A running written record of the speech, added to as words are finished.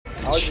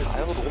I was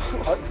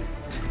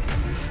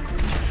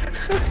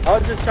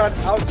just trying to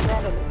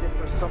look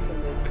for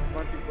something that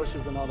run through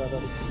bushes and all that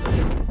other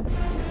stuff.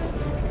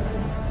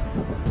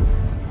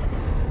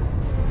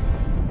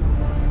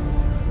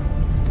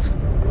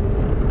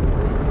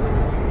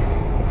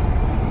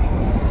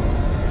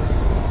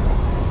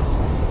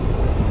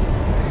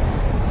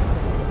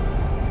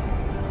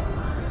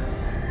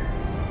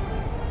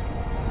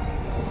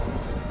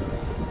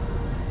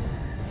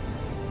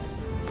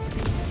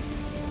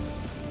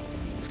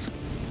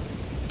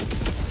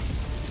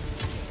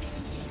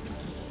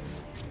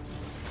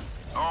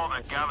 All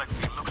the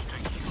galaxy looks to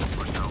you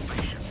for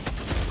salvation.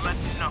 Let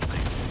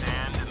nothing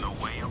stand in the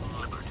way of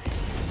liberty.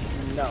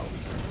 No.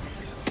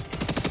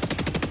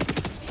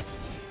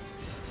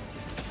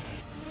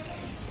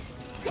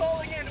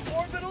 Calling in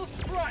orbital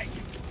strike.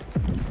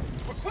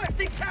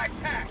 Requesting tac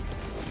pack.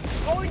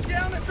 Calling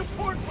down a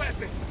support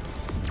weapon.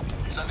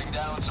 Sending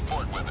down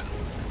support weapon.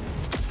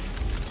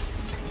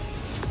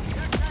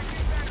 Tac pack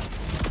inbound.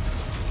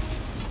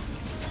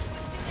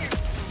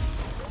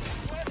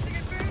 Requesting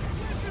advanced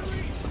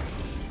weaponry.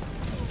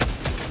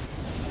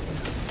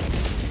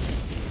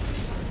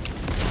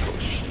 Oh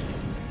shit.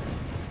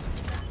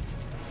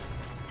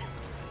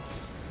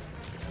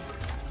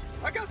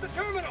 I got the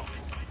terminal.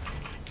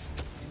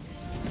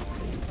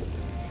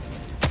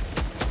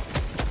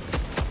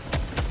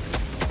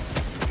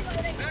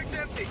 Bag's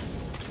empty.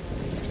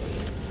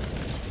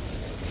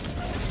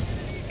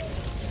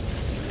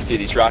 Dude,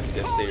 these rocket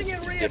Calling devastators in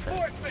are different.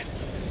 reinforcements.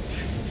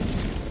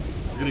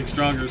 Getting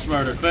stronger,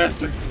 smarter,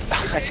 faster.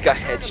 I just got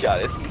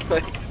headshotted.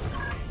 Like,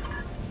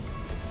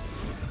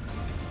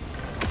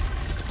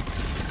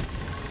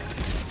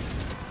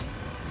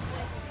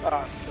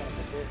 Ah, son of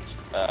a bitch.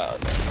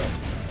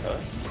 no.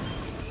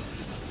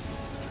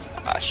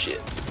 Ah,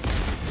 shit.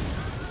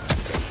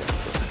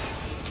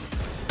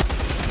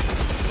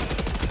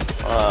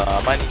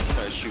 I might need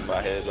someone to shoot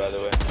my head, by the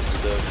way.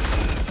 So,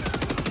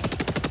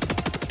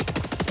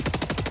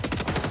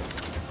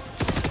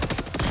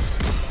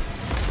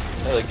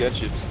 another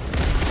gunships.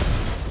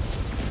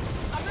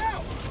 I'm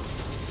out.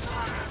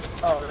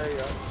 Oh, there you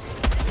go.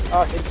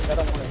 Oh, hit you. I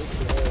don't want to hit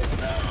your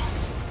head.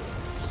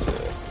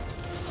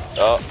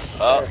 So,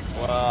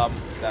 well, nah, I'm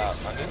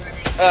good.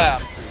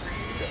 I'm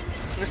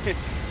free.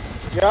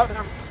 You're out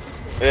now.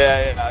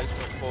 Yeah, I just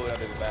went fully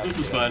under the map. This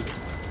is fun.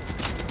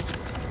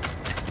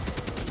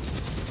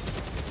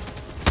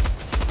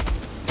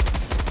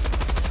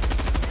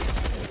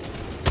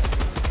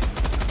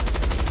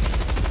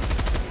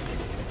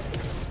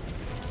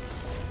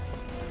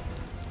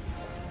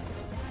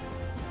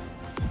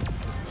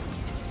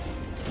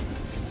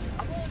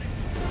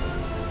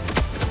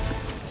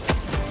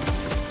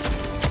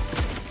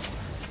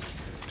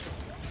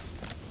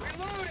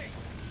 Reloading.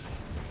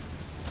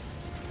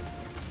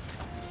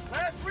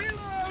 Last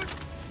reload.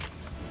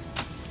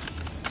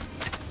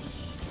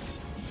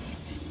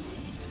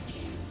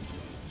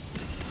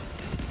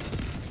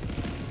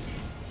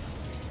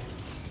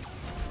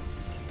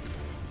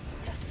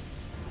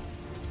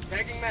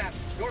 Tagging map.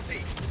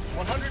 Northeast.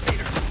 100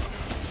 meters.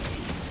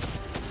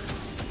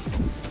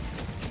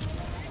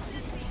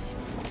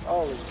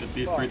 Holy Get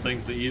these fuck. 3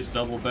 things that use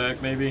double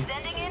back, maybe.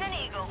 Sending in an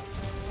eagle.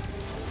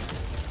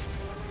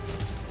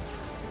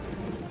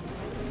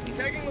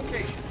 Tagging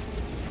location.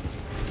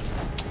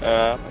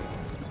 Good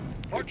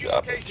Marking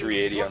job. location.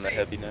 380 on the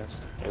Northeast.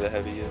 heaviness. Or the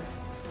heavy,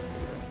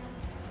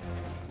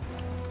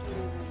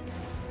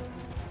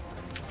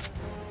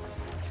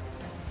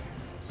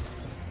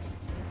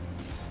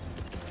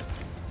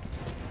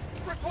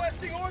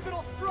 Requesting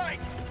orbital strike.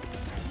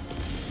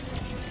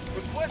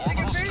 Requesting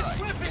Orbital advanced strike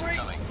weaponry.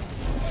 incoming.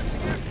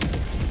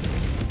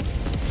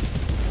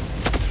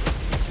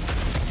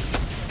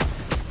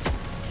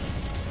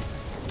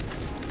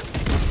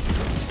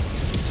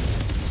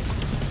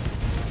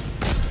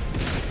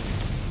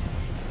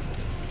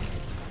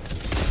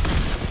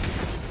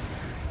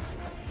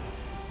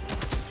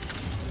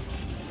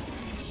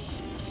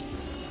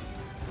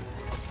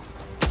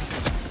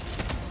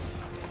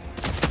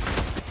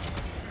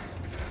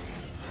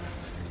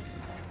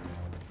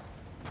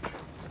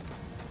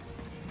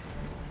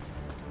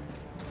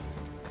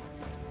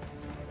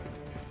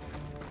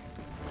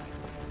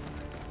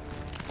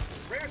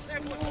 Rare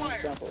sample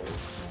acquired. Sample.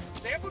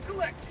 Sample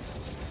collected.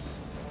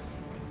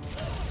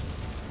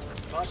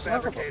 Bot Son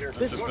of a fabricator.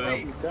 bitch.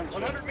 Northeast. Done, sir.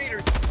 100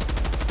 meters.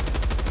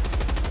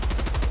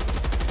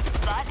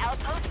 Bot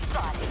outpost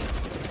spotted.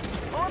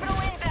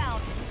 Orbital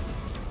inbound.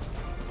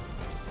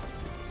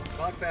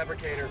 Bot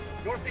fabricator.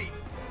 Northeast.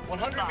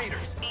 100 Bot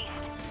meters.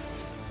 east.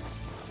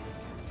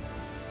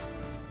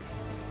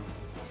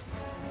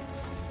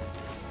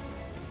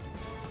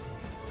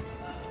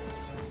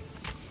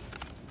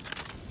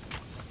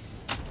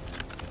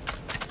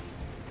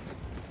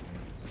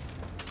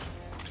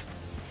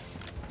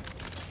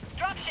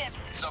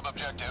 Dropships.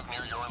 Sub-objective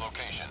near your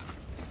location.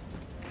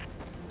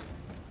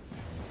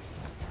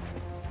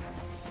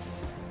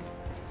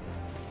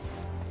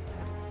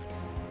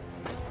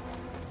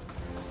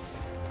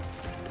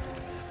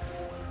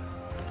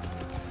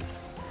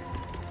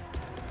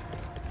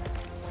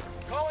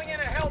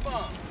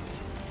 bomb.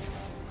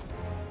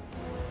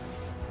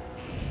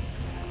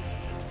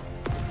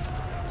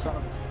 Son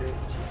of a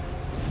bitch.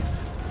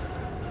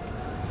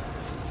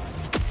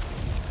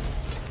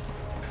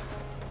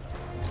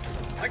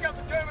 I got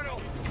the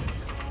terminal.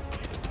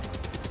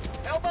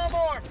 Hellbomb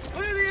armed.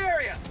 Clear the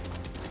area.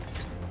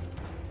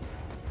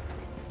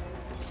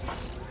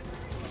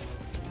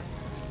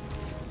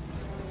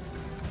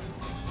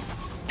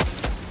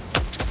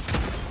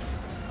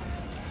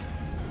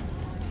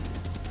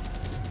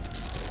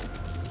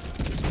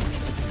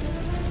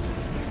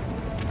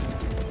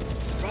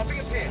 Dropping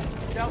a pin.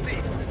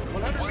 Southeast.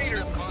 100 One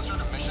meters. step closer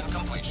to mission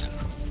completion.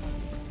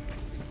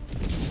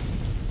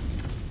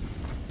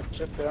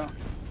 Ship down.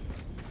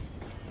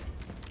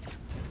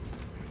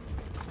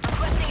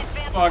 Requesting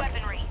advanced Fuck.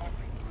 weaponry.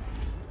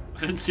 I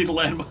didn't see the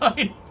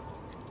landmine.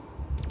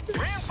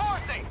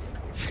 Reinforcing.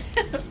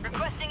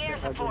 Requesting air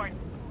support.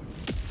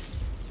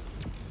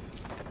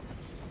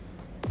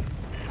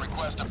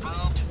 Request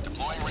approved.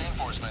 Deploying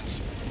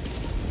reinforcements.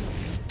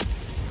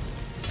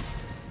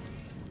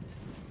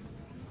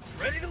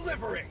 Ready to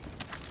liberate.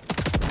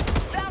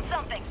 Found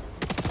something.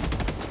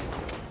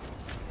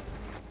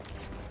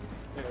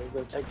 Yeah, we're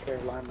gonna take care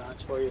of line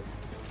mines for you.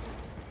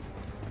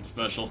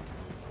 Special.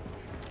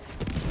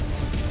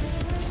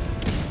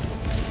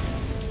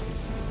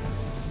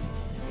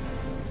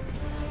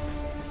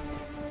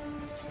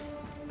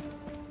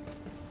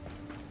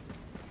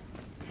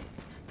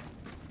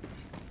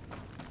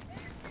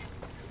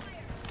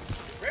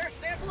 Rare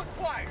sample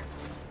acquired.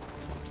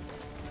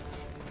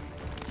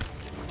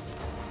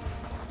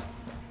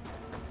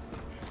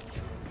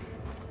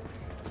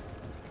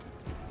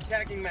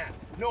 Tagging map.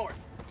 North.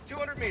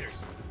 200 meters.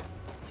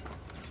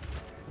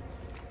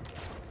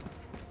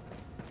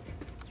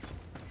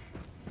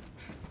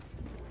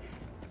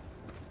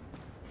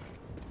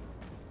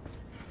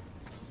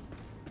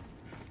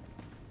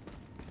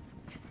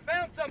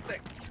 Found something.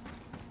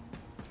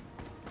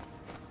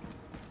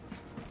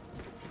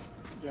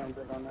 Yeah, I'm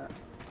big on that.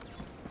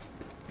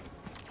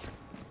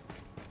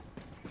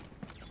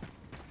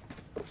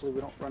 Hopefully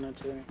we don't run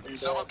into anything bad.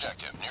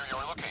 Sub-objective near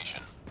your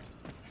location.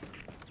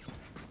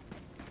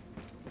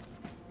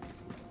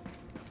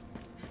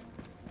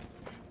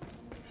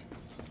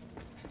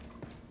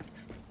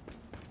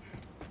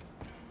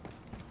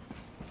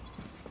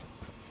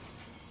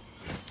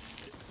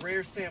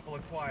 Rare sample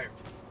acquired.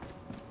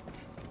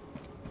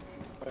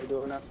 What are you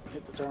doing that?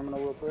 Hit the terminal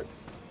real quick.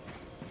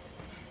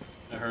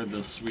 I heard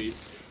the sweet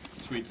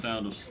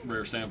sound of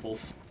rare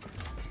samples.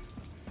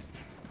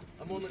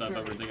 I'm on the Stop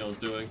terminal. everything I was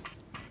doing.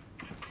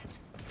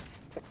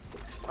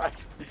 It's fine.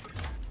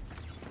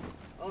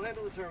 I'll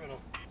handle the terminal.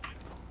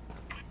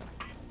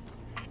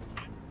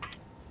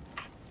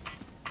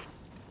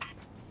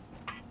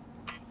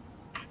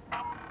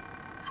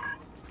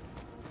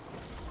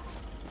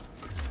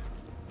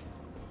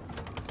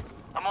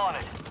 I'm on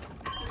it.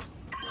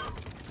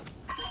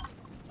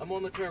 I'm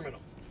on the terminal.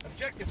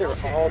 Objective They're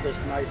located. all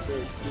just nice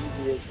and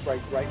easy as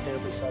right there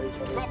beside each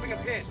other. Dropping a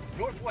pin.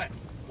 Northwest.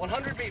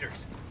 100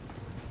 meters.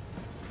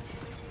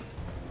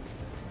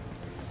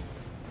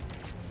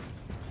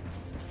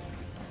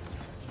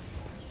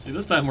 See,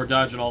 this time we're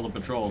dodging all the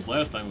patrols.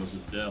 Last time it was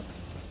just death.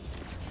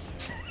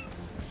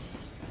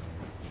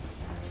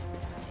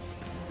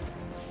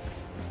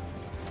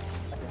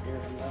 I can hear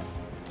him now.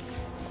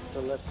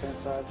 The left hand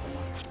side.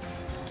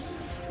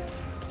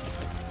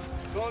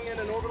 Going in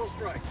an orbital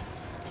strike.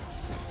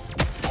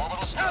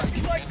 Orbital How'd strike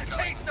you like the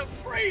incoming. taste of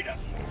freedom?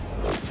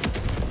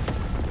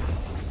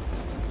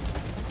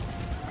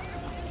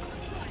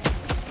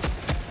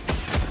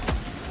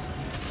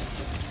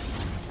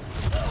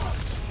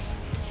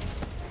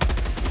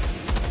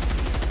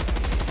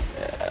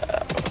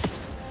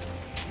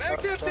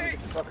 Mag's empty.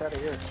 Fuck out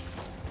of here.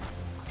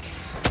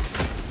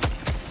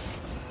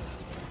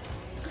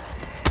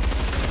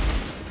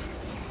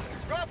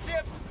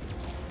 Dropships.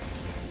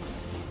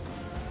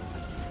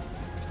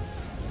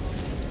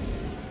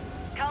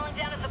 Calling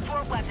down a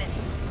support weapon.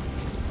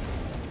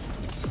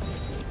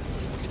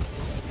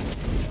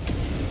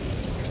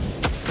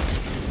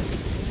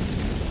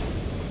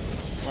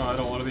 Oh, I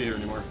don't want to be here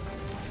anymore.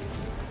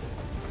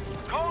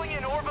 Calling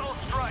in orbital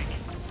strike.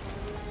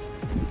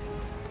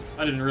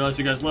 I didn't realize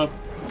you guys left.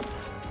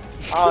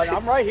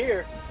 I'm right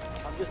here.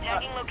 I'm just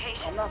not. Tagging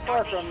location. I'm not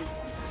far from you.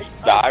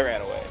 Nah, I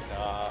ran away.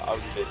 Nah, I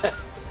was a bitch.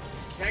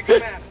 Tagging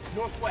map.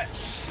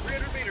 Northwest.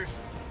 300 meters.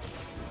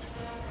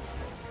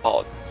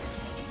 Oh,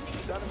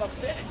 Son of a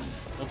bitch.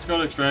 Let's go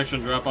to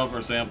extraction, drop off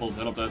our samples,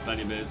 hit up that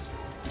tiny base.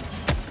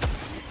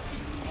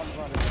 I'm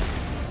running.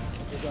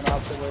 He's going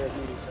opposite way of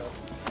me, so.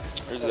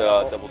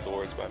 there's double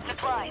doors by me.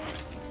 Supplies.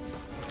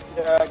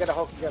 Yeah, I got a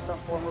hook. You got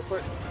something for him real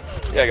quick?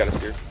 Yeah, I got a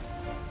spear.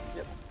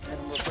 Yep. Hit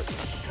him real quick.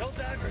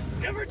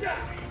 Helldivers never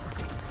die.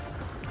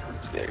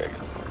 Yeah, I got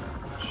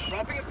it.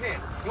 Dropping a pin.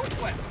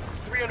 Northwest.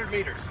 300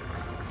 meters.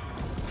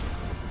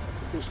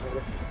 Who's for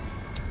it?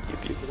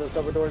 Yep, yep. Is those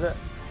double doors at?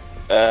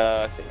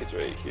 I think it's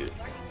right here.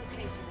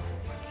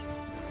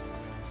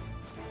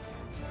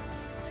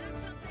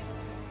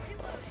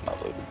 Oh, It's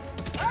not loaded.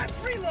 Last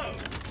reload.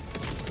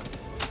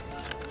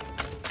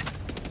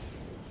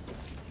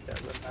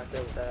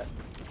 there with that.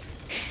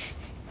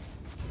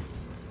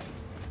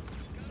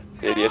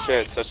 Dude, yesterday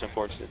had such an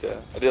unfortunate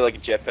death. I did like a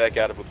jetpack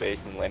out of a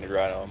base and landed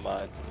right on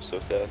mine. I'm so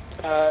sad.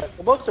 The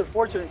most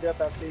unfortunate death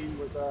I've seen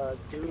was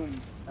Doom,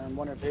 and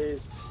one of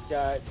his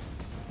got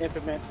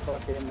infamous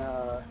fucking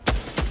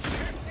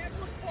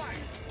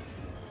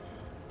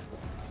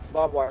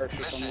barbed wire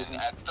for some Mission reason.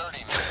 at 30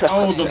 minutes.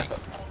 Oh,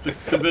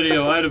 the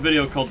video. I had a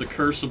video called "The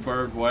Curse of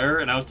Barbed Wire,"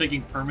 and I was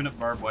taking permanent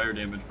barbed wire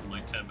damage for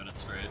like 10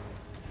 minutes straight.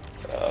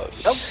 Oh,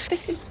 Nope.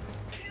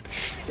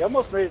 You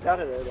almost made it out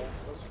of there, though.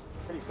 That was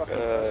pretty fucking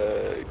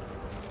impressive.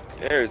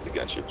 There's the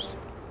gunships.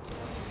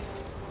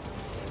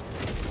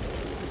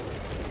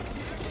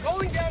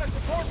 Calling down a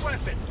support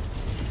weapon.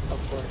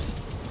 Of course.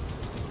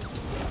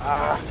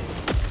 Ah.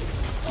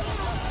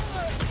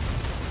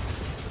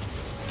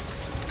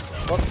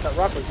 Well, that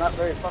rock was not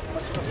very fucking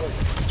much of a wood.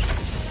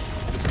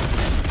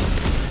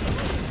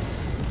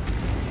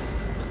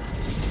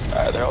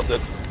 Alright, they're all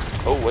dead.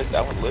 Oh, wait,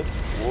 that one lived?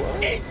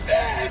 What? Eat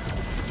this!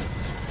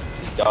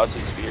 He dodged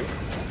his spear.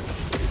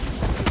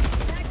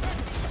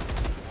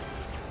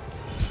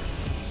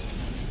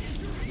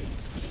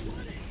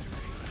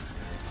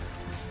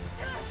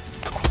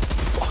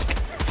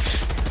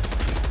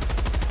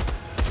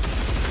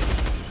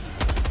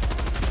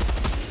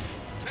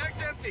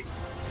 Mag's empty.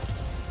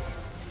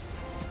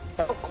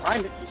 Don't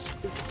climb it, you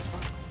stupid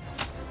fuck.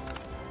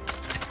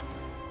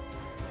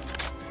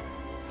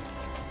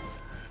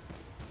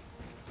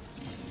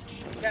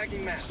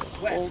 Tagging map.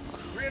 West.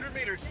 300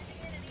 meters.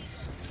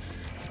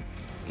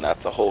 And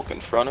that's a Hulk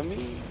in front of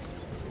me.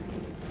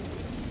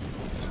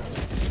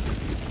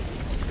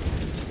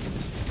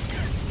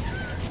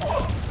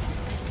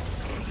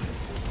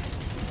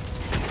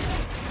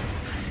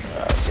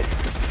 So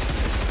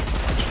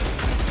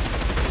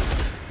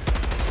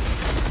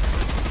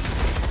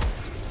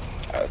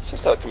let's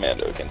test out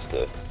Commando against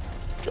the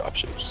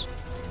dropships.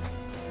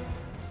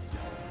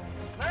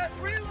 Last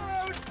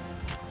reload.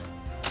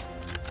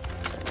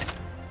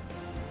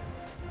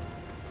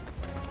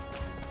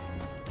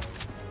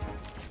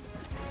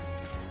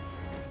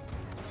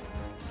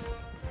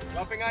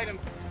 Dropping item.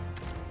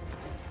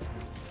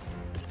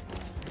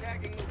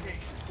 Tagging location.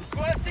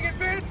 Requesting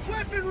advanced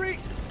weaponry.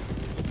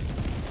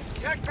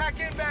 Tech pack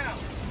inbound.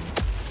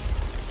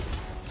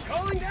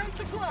 Calling down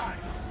supplies.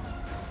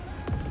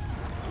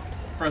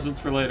 Presents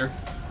for later.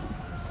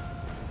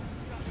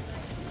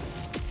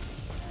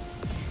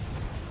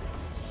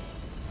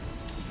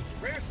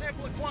 Rare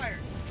sample acquired.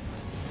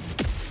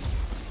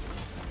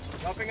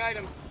 Dropping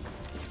item.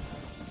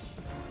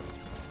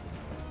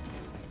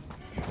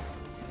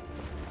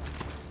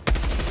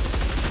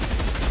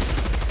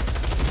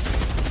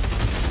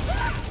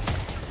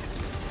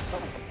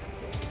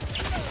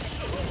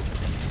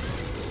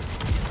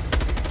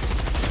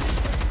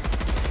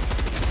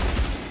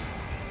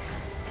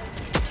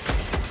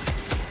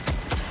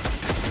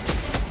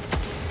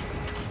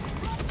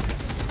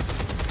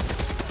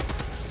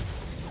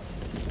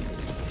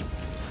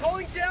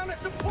 Calling down a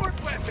support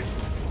weapon.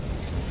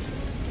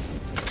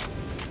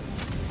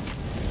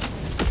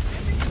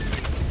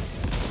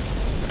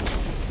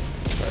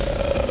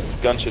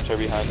 Gunships are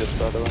behind us,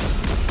 by the way.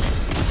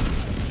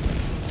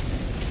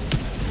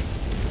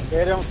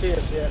 They don't see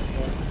us yet, so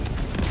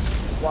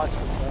watch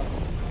them, bro.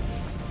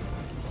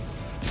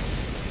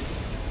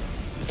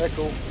 They're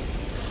cool.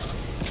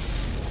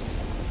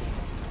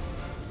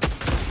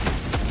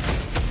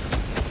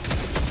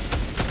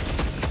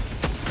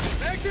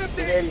 Mag's The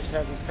empty. 80s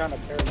have me kind of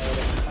paranoid.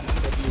 I'm kind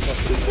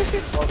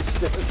of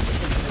stepping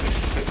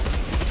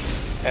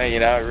And you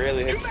know, it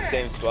really hits the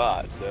same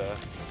spot, so.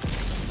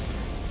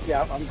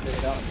 Yeah, I'm good.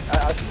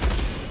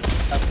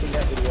 I've seen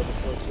that video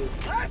before, too.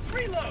 Last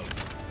reload.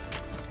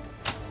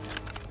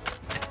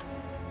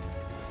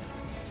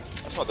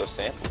 I just want those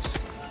samples.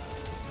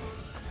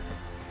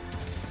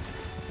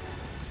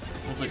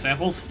 Mostly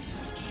samples.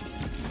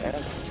 Yeah,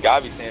 there's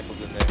gotta be samples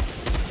in there.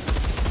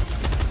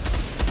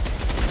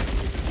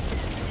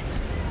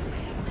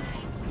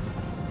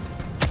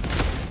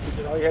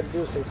 All you had to do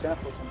was say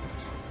samples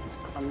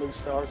on loose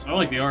stars. I don't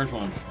like the orange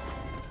ones.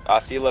 I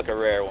see, look, a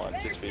rare one,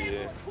 just for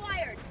you.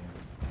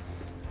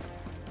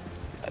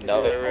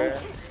 Another rare.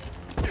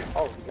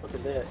 Oh, look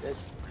at that.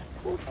 That's,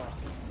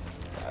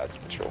 That's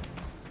patrol.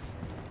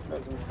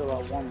 making me feel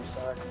all warm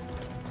inside.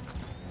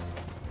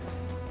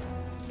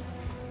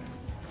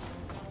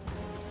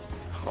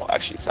 Oh,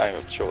 actually, it's not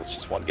even patrol, it's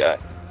just one guy.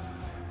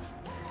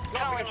 Dropping a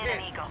Calling in an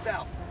pin. eagle.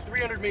 South.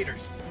 300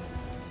 meters.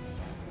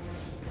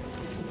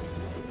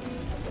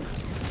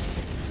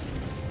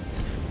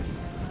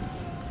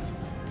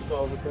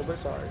 So overkill, but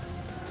sorry.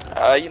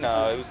 You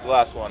know, it was the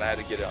last one. I had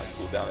to get it on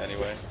cooldown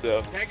anyway,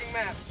 so Tagging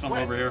map. Some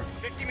West. over here.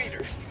 50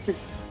 meters.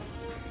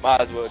 might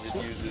as well just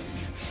use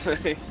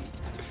it.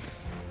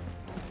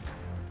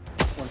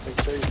 One thing,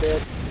 so he's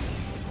dead.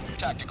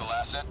 Tactical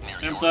asset near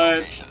Same your side.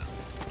 location.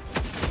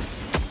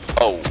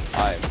 Oh,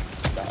 I'm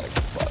not a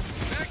good spot.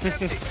 Mag's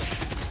empty.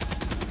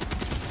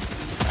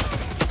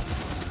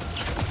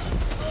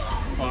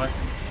 Fuck.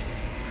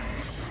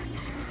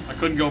 I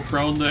couldn't go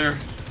prone there.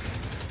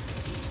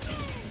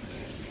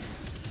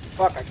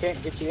 Fuck, I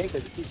can't get you in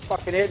because it keeps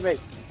fucking hitting me.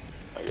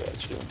 I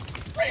got you.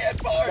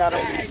 Got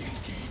him. Reinforcing!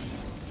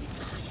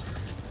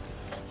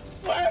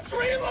 Last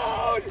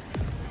reload!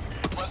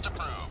 Request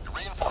approved.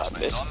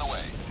 Reinforcements on the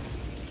way.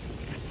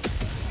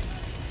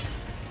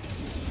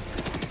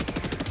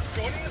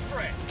 Joining the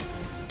fray.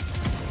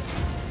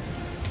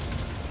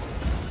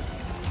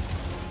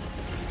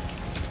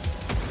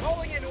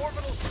 Calling in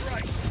orbital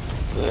strike.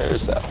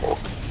 There's that Hulk.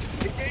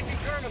 Engaging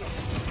terminal.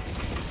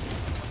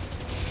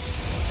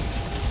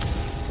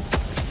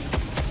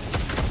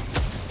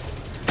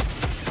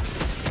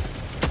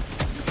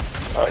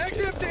 Mag's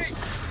Okay. empty.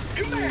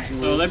 New mag.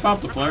 So they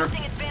popped the flare.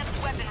 Requesting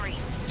advanced weaponry.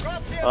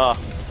 Drop down. Ah,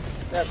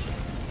 That's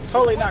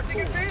totally not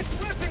Requesting cool.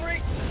 advanced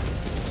weaponry.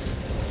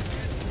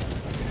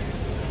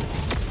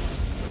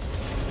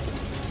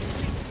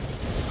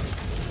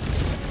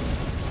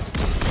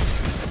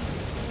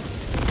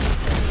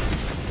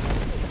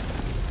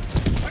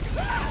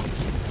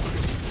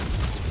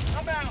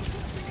 I'm out.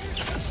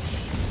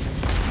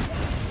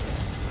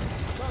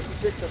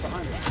 Bitch, they're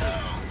behind us.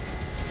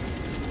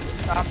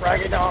 Stop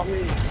bragging on me.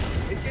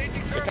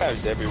 Engaging they're terminal. kind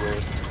of everywhere.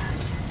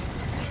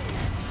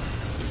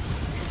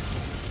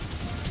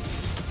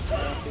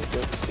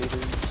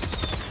 Devastators.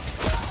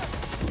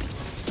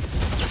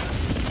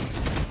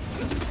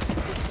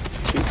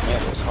 Two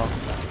commandos, huh?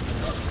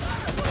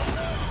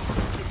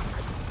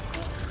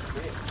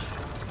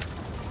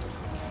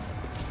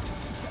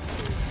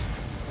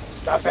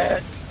 Stop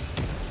it.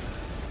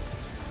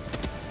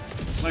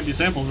 Might be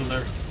samples in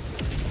there.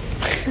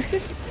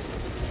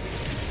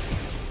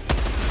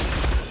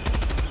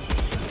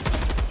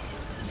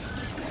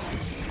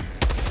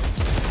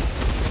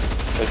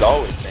 There's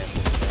always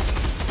samples.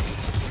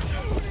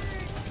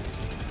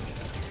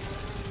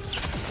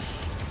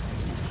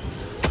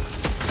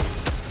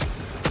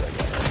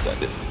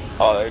 Send it.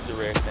 Oh, there's a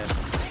rare sample.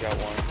 I got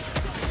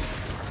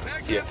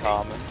one. See a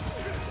common.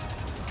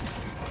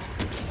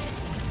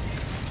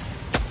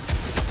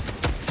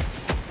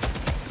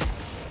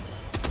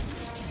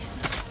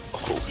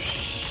 Oh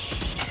shit.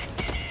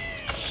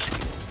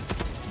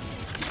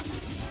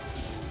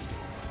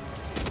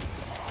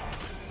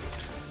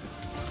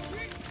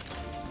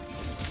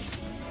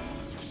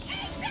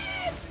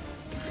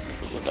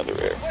 Another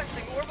rare.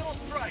 Requesting orbital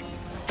strike.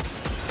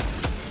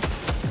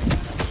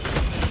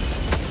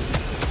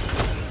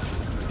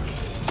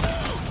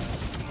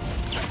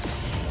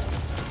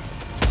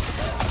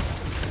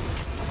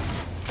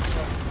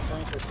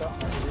 Trying for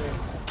something over here.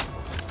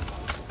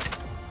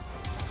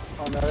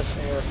 Oh no, that's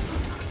air.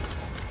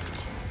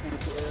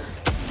 Anti-air.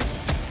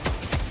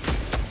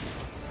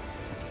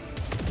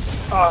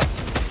 Ah,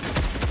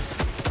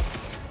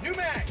 New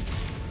mag.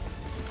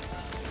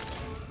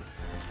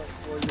 fuck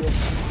 4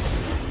 years.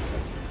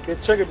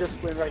 Good trigger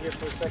discipline right here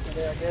for a second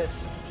there, I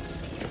guess.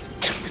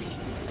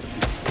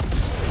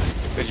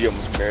 Did you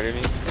almost murder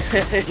me?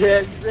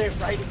 Yeah, you ran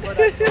right in front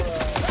of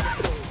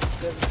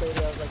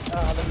Devastator. I was like,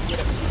 ah, let me get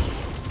him.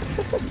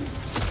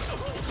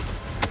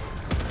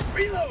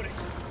 Reloading.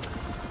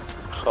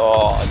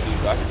 Oh,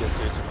 dude, I can just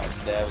search for my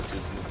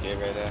nemesis in this game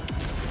right now.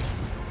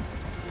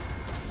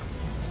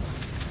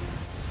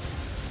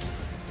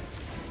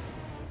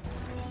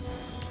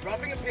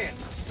 Dropping a pin.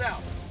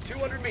 South.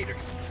 200 meters.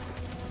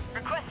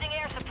 Requesting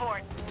air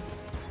support.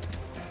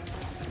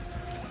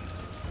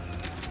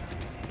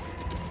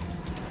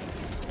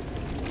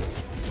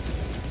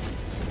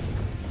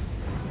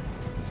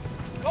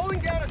 Calling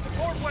down a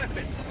support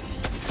weapon.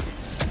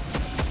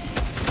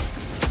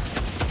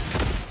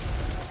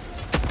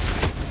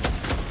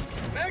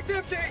 Mag's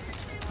empty.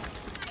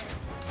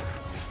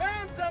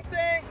 Found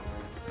something.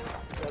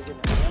 Gotta get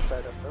my hand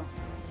tied up though.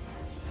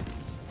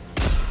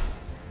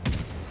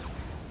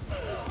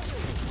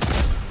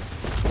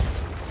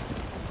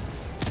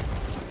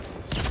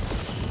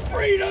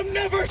 Freedom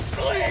never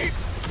sleeps.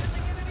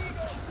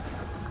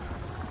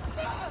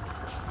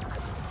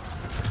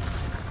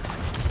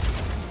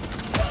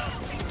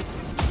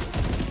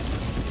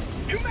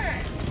 New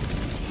mag.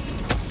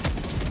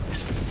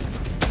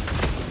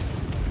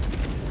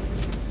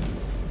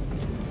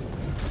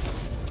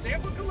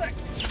 Sample collected.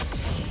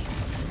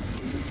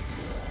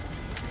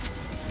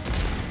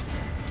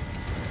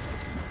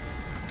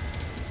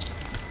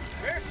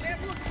 Rare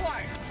sample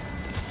acquired.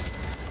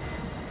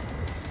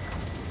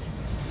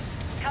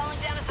 Calling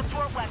down a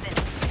support weapon.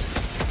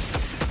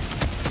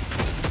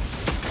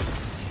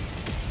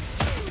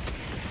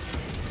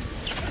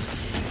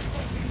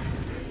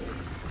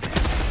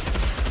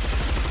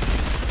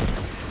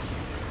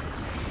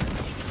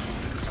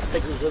 I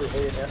think he's really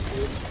hating that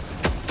dude.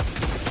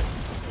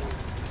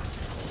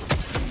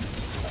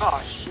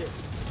 Oh shit.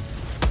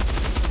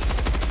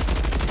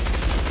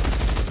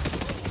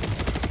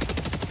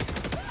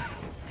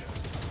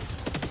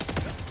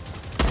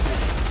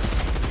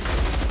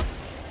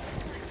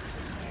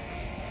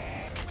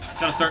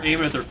 Gotta start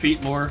aiming at their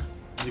feet more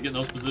to get in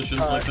those positions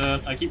like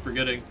that. I keep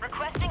forgetting.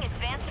 Requesting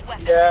advanced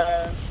weapon.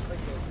 Yeah, like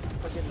I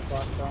said, we're getting the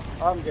boss down.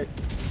 I'm good.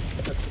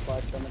 Got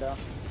supplies coming down.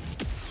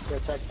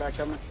 Got attack back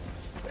coming.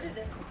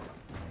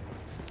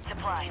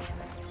 Supplies.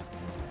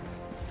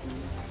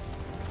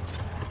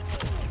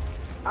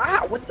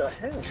 Ah, what the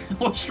hell?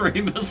 What stray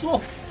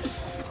missile?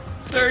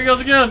 There he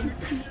goes again.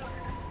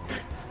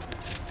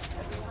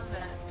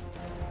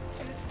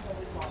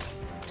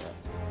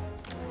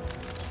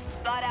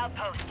 Spot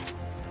outpost.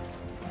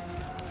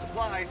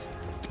 Supplies.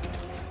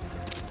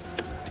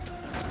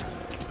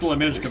 Cool, I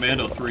managed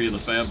Commando 3 in the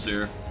fabs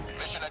here.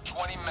 Mission at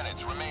 20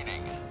 minutes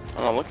remaining.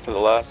 Oh, I'm looking for the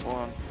last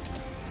one.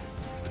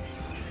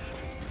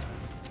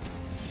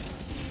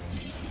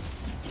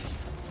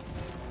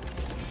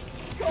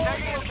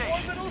 Tagging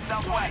location,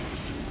 southwest.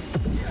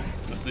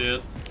 I see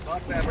it.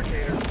 Lock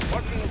fabricator.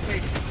 Marking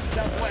location.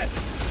 Southwest.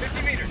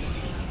 50 meters.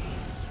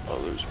 Oh,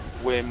 there's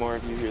way more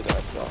of you here than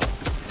I thought.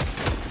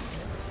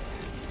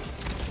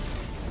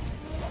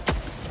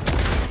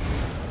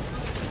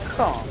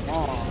 Come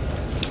on.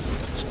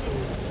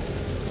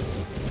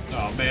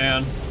 Oh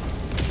man.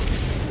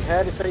 You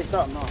had to say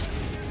something, huh?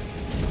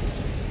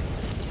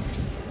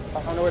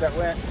 I don't know where that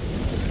went.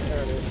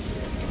 There it is.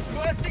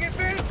 Requesting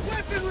advanced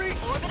weaponry.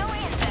 Orbital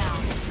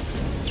inbound.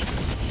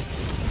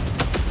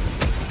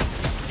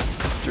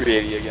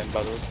 380 again,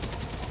 by the way.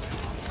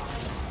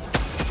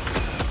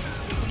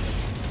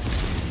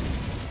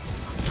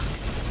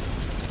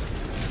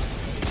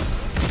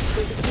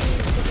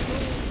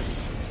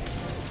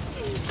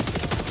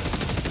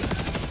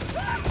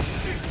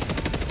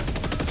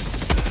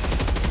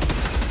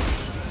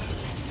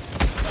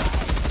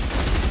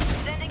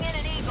 Sending in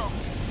an eagle.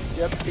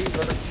 Yep, he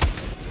works.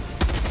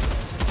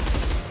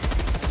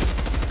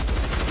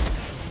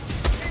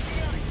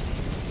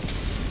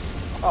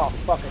 Oh,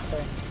 fuck it,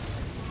 say.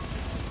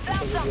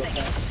 Found something.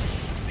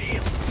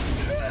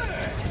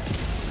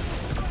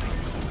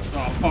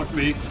 Oh, fuck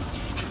me.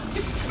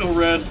 So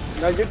red.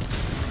 No, you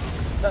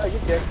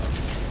did.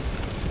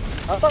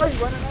 I thought you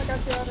running. I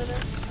got you out of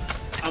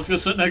there. I was gonna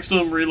sit next to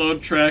him,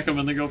 reload, track him,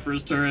 and then go for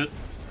his turret.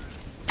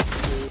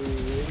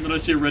 And then I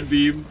see a red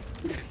beam.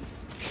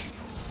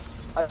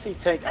 I see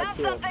tank. I Found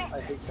killed. something. I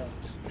hate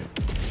tanks.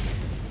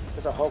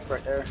 There's a Hulk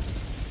right there.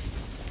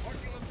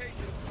 Marking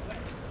location.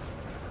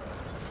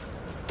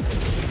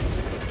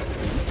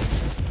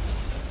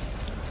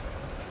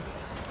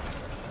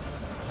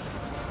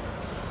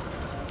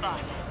 Spot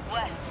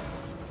west.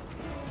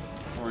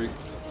 Or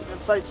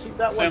Site shoot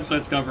that Sam one.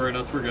 site's covering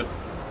us, we're good.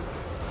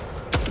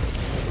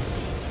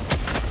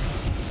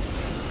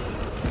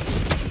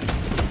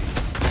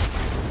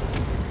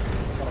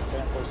 Got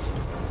samples.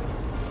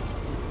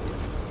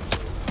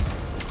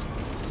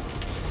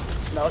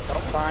 No,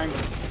 don't find.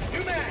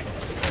 New mag.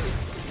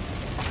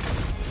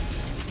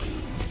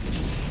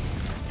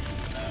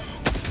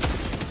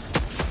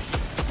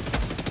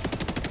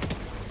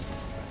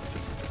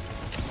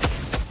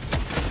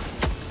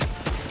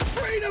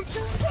 Freedom to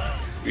run.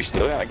 We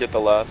still gotta get the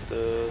last,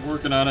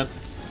 Working on it.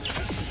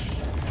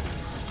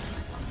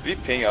 if you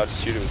ping, I'll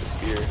just shoot it with a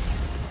spear.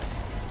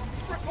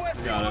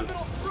 Requesting Got it.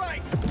 orbital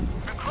strike.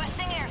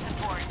 Requesting air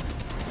support.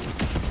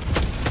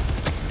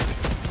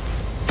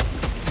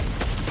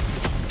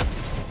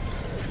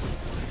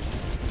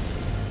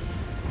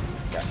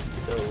 Got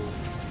to go.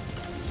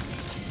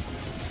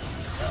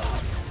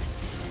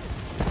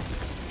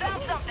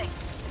 Found something.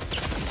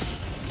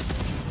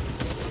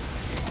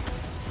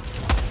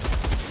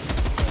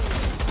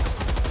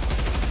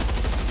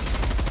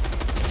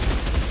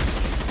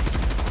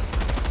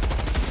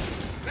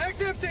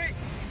 Mag's empty.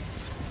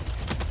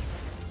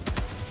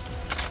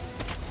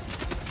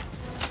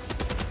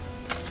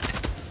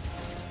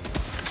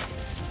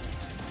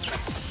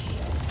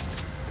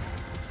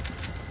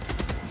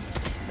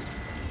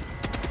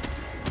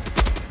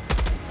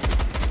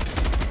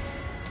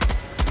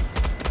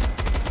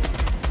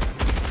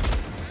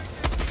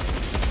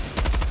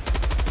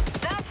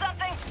 Found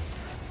something.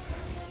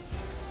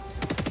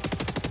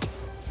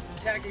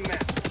 Tagging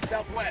map.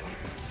 Southwest.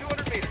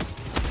 200 meters.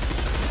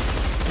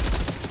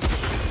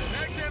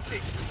 Mag's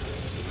empty.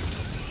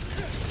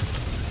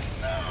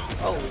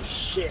 Oh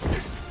shit.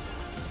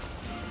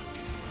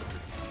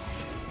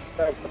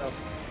 Back up.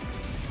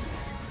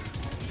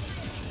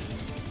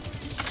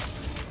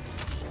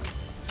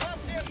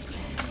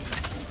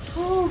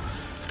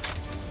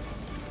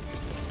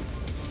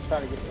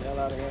 Trying to get the hell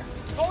out of here.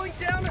 Calling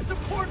down a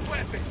support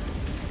weapon.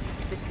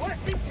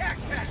 Requesting tac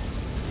pack.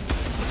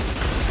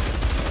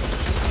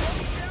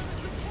 Calling down a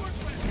support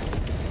weapon.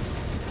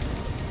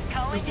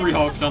 Calling There's 3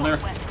 down Hawks down there.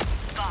 west.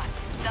 Spot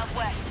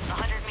southwest.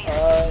 100 meters.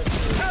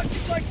 Out,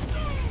 she's like.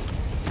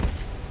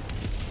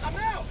 I'm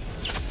out.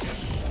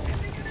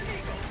 Sending in an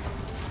eagle.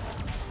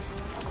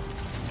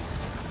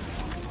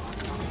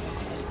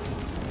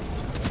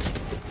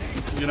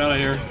 Get out of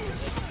here.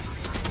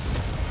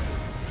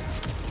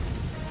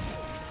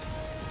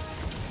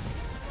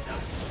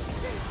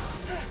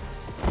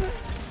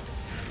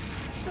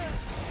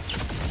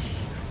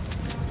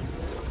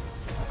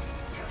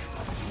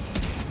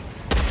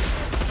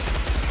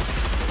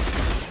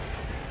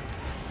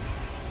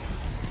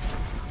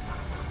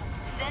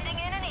 Sending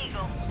in an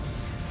eagle.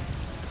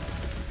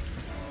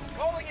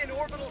 Calling in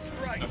orbital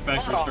strike. A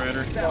factory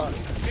strider. South,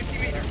 50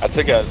 meters. I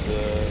took out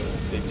the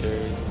big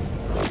turret.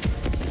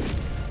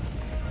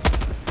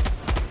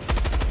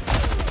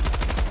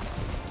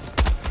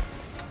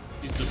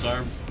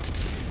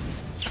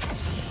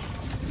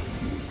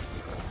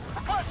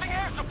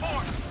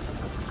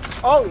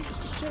 Holy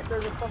shit,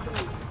 there's a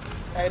fucking...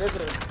 Hey, there's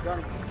a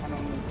gun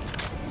on me.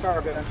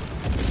 Tower gun.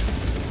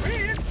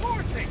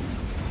 Reinforcing!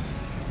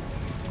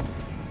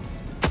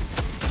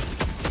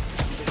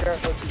 Be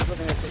careful, he's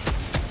looking at you.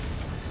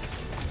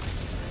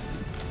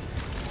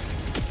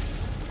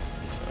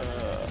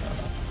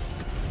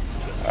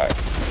 Alright.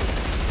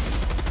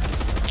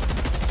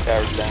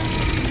 Tower's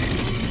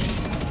down.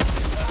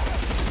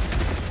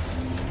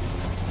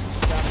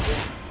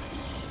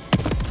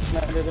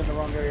 Landed in the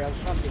wrong area. I was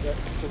trying to get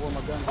to where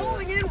my guns are.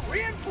 Calling in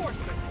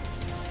reinforcements!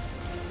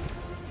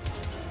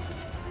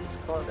 This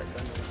car that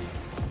gun is.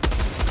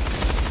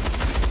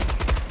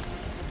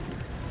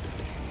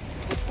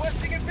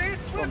 Requesting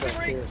advanced Going back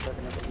weaponry! here so I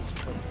can have at least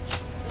coverage.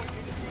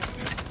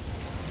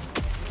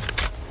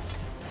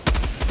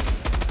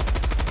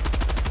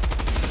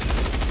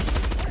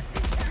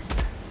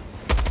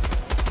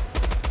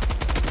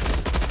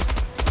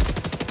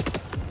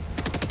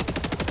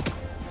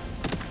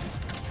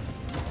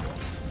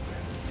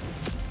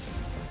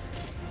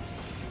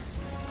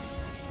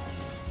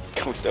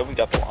 We still haven't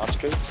got the launch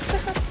codes.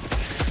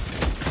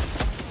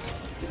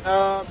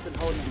 I've been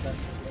holding them back.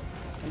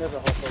 And there's a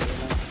whole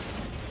over now.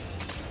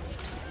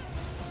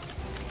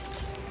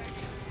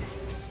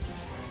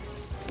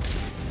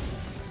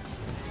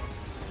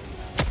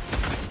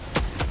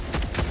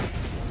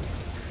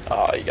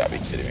 Oh, you gotta be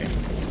kidding me.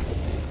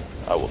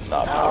 I will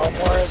not be Ow, doing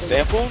more more of them.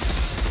 samples.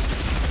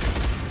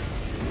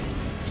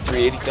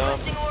 380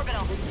 dump. Requesting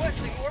orbital.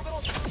 Requesting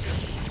orbital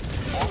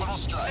Orbital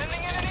strike.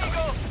 Sending in an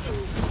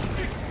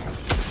eagle!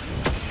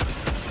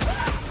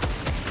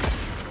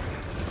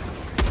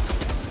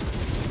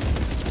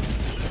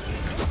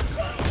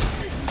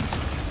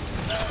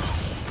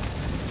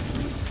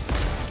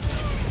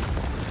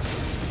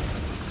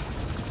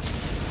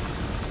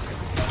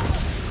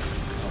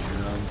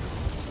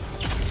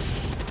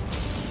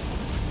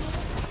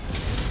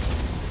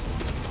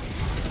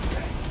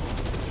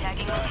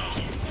 Tagging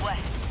location.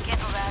 West.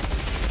 Cancel that.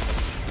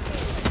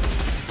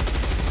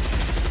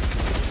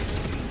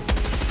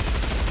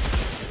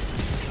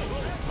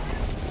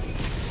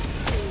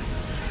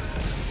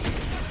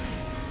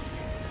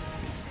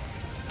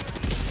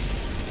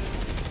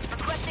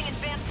 Requesting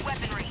advanced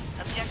weaponry.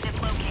 Objective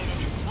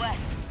located.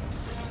 West.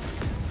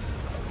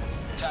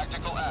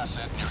 Tactical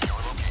asset near your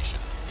location.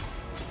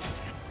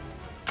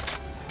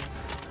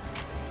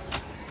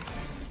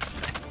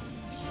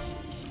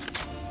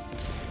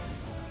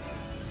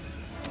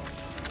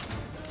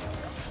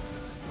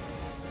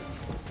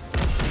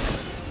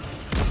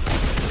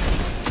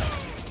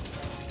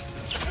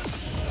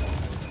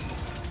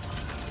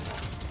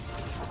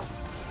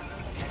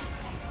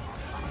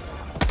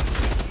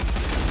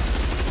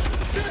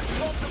 This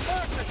called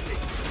democracy!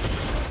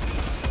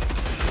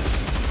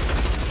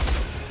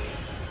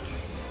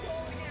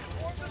 Calling in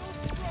orbital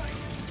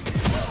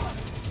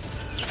strike!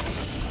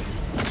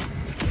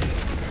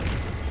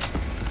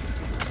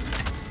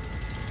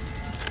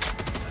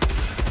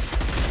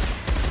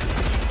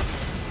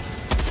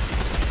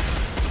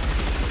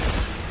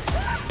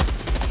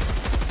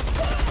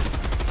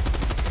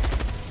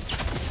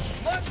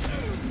 Let's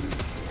move!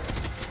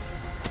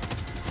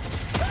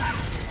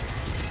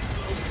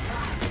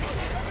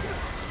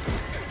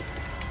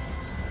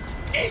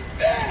 Eat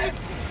this!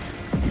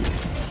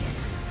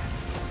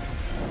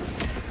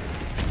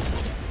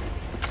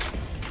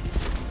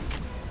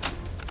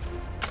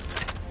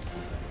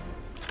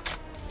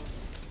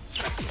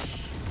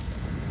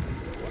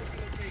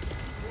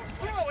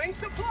 Throwing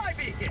supply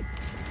beacon!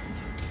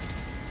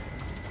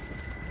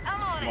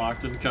 I'm on it.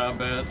 Locked in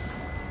combat.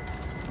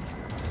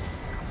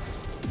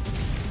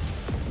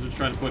 I'm just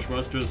trying to push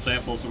west to his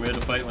sample, so we had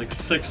to fight like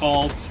 6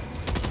 halts.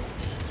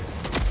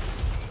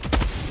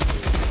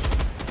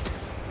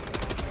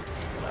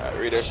 Alright,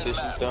 radar station's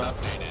Map done.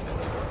 updated.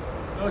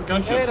 Oh,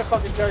 Hey, the gunships.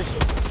 fucking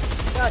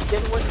gunship. God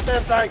damn it, where's the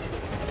SAM site?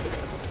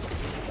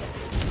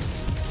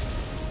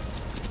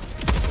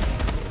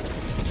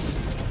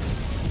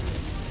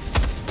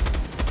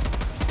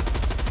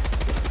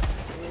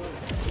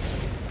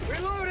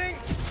 Reloading!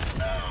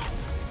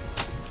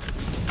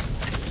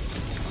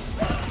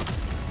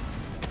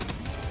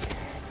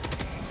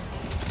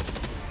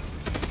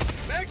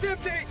 Mag's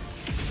empty!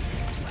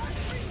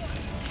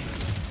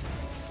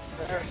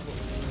 There's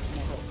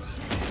more hooks.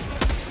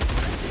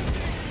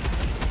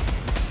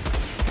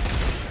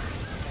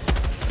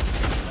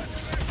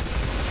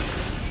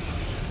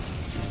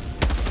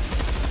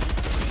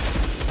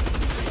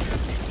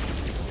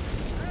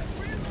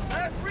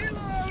 Last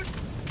reload!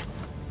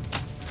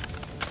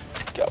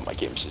 God, my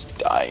game's just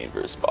dying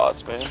versus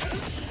bots, man.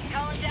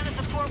 Calling down a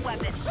support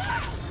weapon.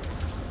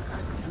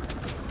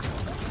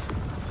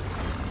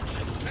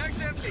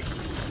 Mag's empty!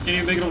 Can't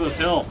even make it over this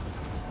hill.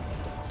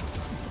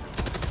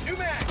 New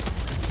mag!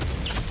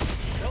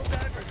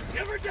 Helldivers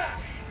never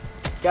die!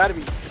 Gotta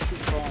be two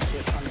strong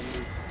shit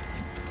underneath.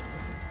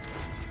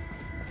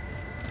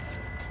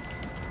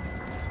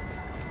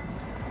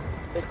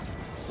 Hey,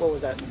 what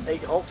was that?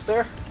 8 Hulks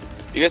there?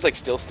 You guys like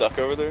still stuck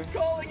over there?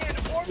 Calling in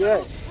orbital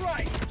Yes.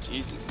 strike!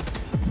 Jesus.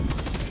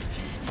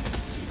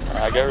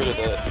 Alright, I got rid of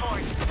that.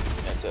 Support.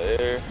 And to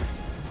air.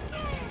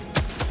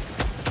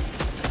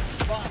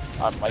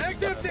 I might be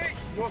Active gonna date,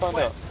 find out.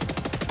 northwest.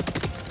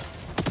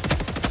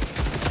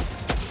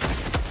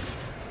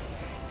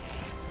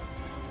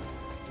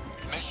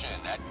 Mission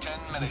at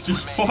 10 minutes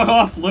Just remaining. fought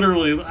off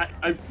literally.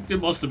 It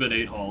must have been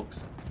 8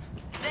 Hulks.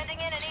 Sending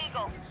in an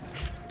eagle.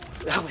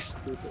 That was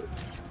stupid.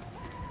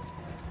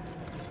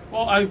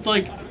 Well, you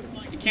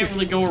can't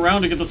really go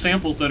around to get the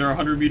samples that are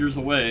 100 meters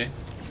away.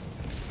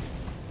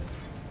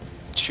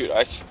 Shoot,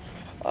 I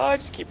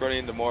just keep running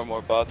into more and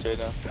more bots right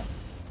now.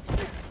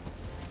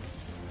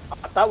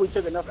 I thought we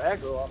took enough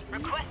aggro off.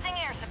 Requesting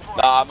air support.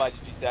 Nah, I might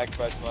just be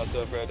sacrificing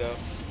myself right now.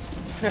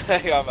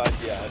 I might,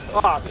 yeah.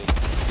 Oh,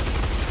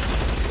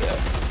 Yeah.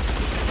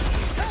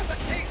 Have a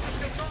taste of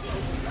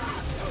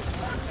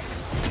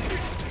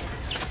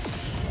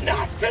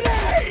Not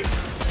today!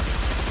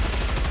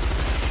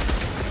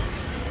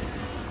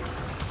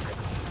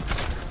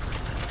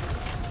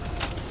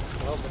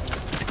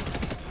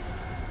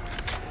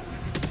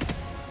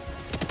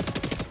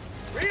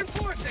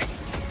 Reinforcing!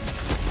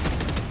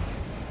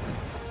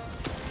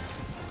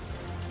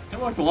 I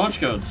like the launch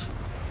codes.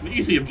 An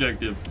easy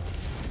objective.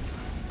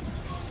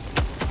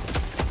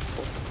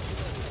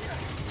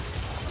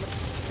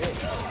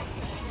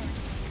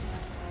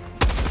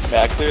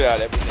 Man, I cleared out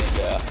everything,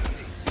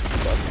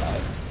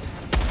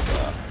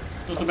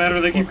 Doesn't matter,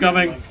 they keep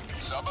coming.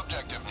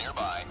 Sub-objective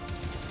nearby.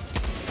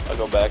 I'll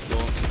go back to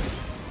him.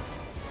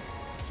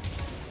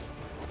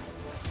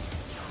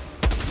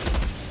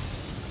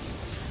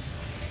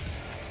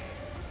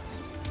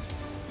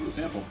 Ooh,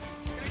 sample.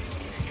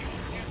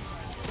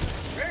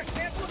 Rare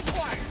sample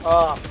acquired.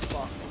 oh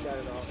fuck, we got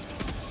it off.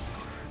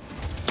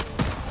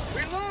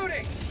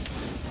 Reloading!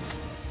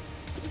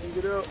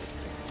 Get out.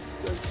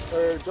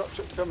 Drop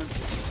ship coming.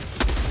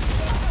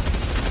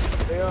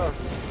 They are.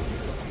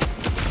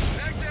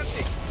 Mag's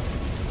empty.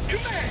 New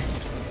mag!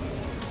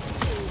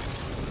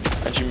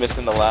 Aren't you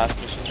missing the last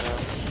mission now?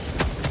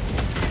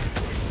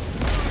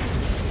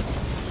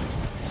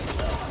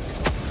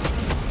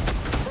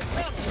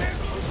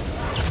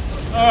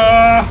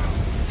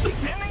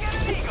 Sending in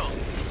an eagle.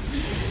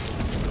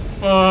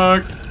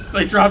 Fuck.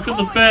 They dropped in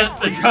the pit.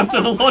 They dropped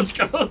in the launch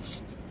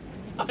codes.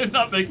 I'm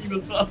not making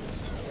this up.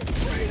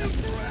 Freedom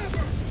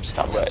forever! Just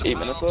got about 8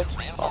 minutes left. Oh.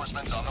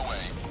 Reinforcements on the way.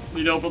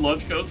 Need to open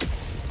launch codes.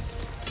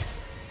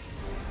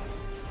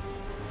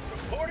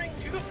 Reporting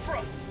to the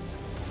front.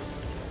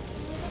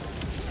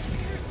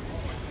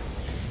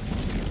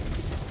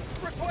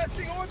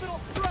 Requesting orbital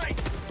strike.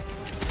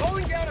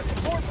 Calling down a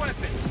support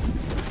weapon.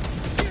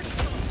 Get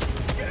some!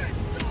 Get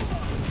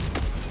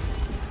some!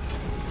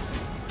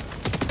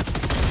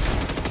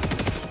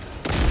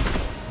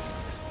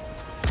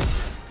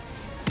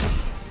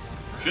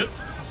 Shit.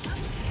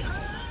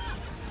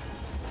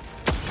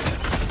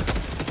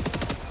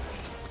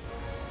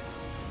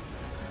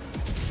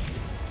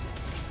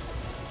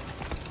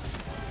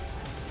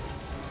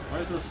 Why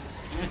is this?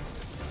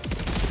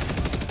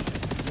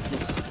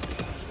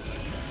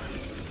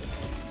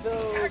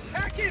 No.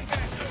 Attack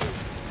inbound!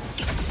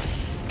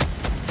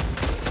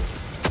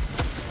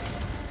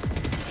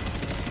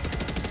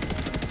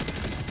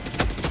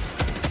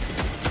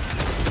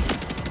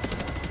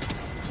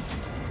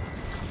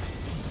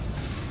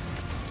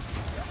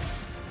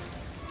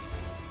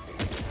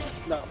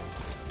 No.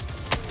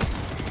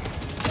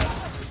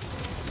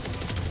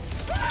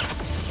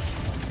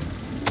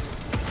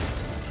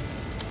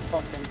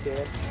 Fucking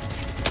dead.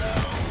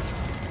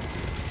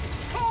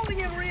 Calling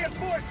in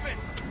reinforcement!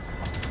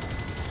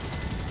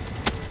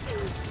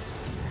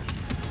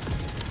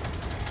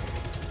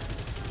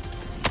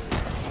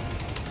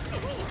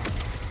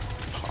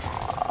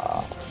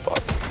 Ah,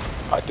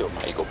 fuck. I do it,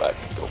 man. Go back.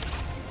 Let's go.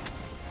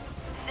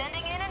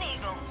 Sending in an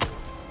eagle.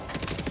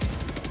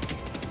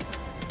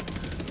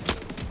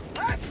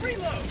 Last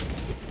reload!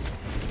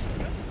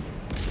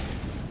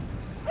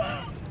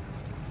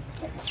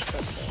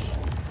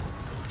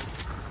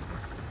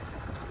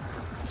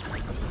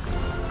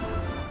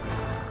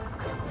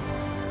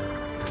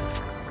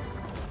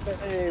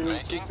 Hey, we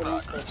Making keep the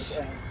progress.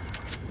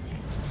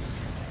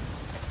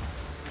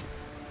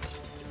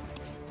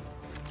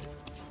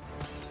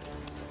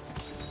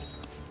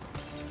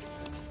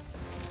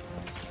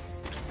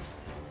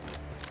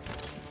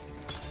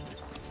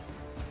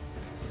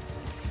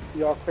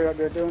 Y'all clear up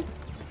there, doing?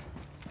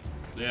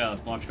 Yeah,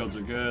 launch codes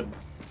are good.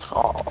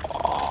 Oh,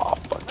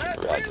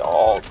 fucking red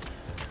dog.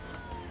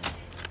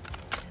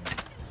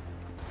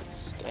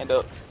 Stand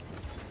up.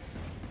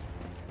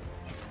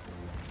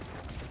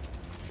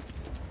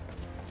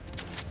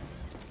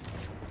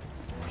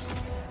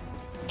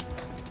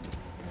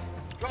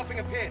 Dropping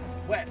a pin,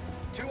 west,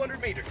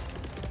 200 meters.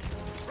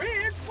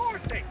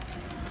 Reinforcing!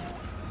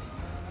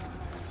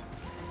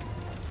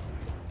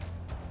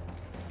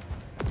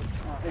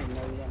 Oh, I didn't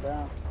know you went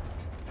down.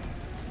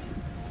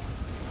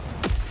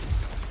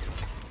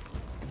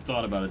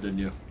 Thought about it, didn't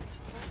you?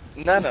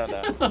 No, no,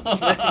 no.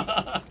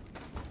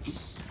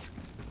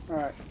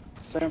 Alright.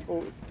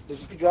 Sample. Did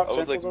you drop I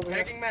was samples like- over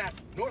here? Tagging map,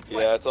 northwest.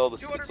 Yeah, it's all the.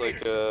 200 It's like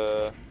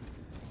meters.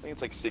 I think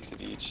it's like 6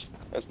 of each.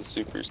 That's the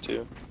supers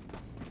too.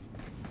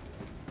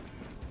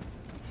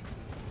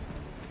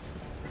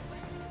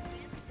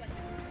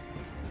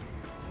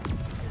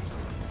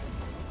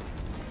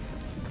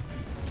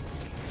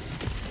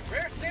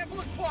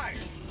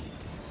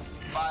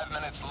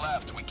 minutes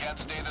left. We can't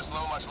stay this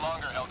low much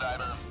longer,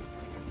 Helldiver.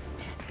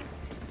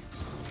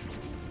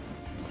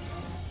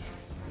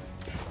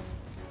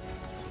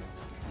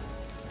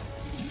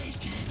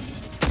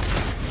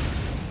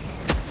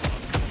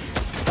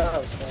 That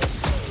was close.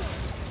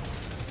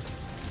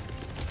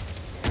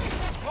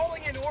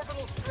 Calling in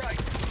orbital strike.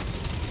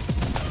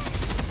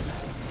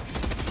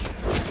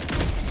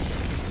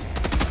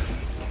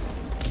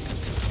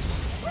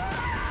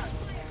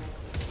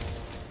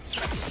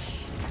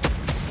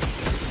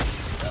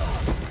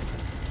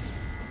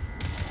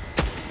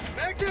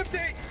 Mag's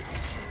empty.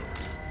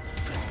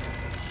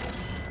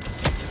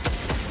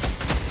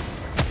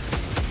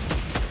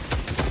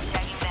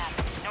 Tagging them.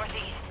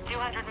 Northeast,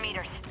 200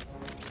 meters.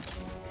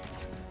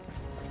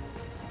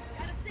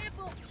 Got a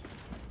sample.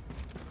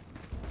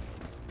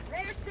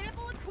 Rare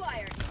sample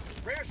acquired.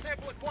 Rare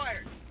sample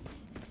acquired.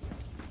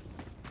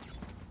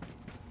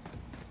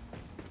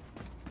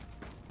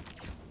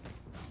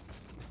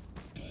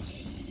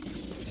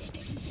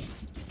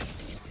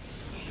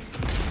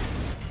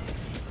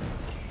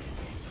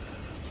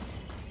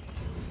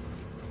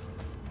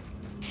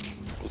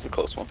 It was a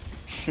close one.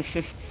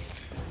 That's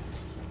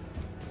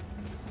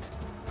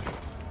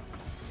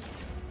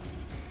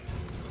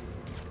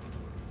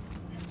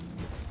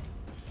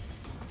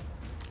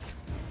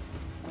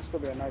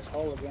gonna be a nice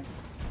haul again.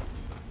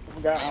 I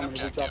forgot how Main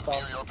many we objective dropped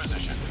near off. your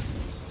position.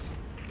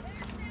 Rare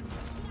sample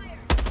acquired.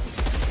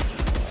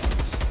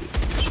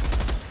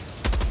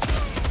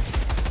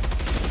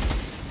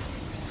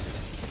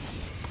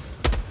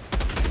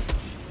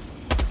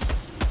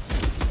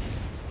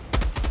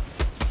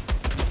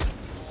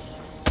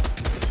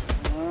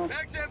 Well,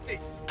 Mag's empty.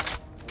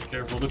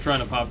 Careful, they're trying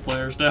to pop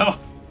flares now.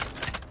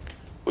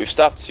 We've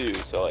stopped 2,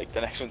 so like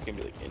the next one's gonna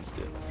be like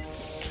instant.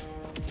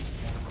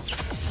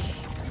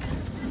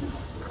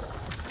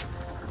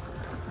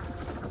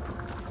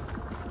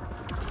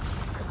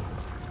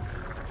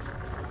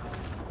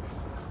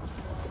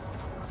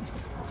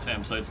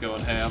 Sam site's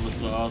going ham.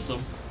 This is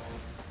awesome.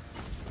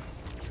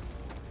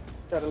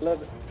 gotta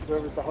love it.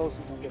 Whoever's the host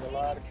is gonna get a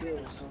lot of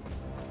kills.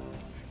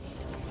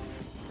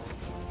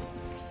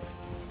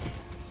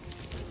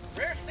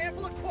 Rare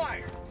sample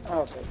acquired.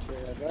 I'll take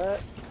care of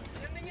that.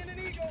 Sending in an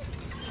eagle.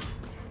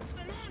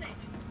 I'm on it.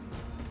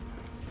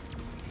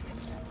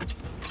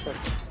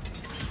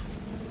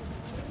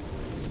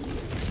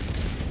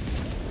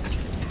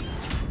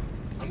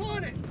 I'm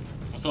on it.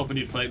 I was hoping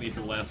you'd fight me for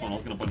the last one. I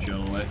was gonna punch you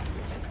out of the way.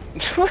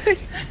 What?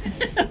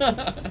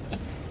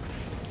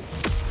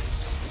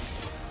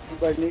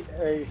 Anybody need,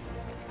 hey,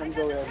 let me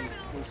go ahead and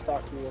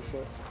restock you real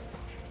quick.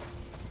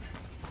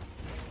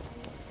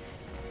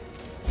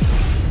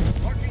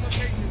 Marking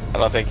location. I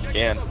don't think you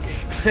can.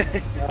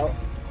 No.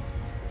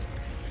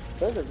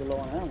 Says it's low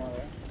on ammo,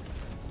 right?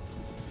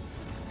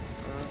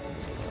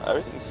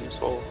 Everything seems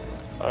full.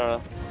 I don't know.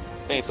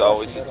 I think it's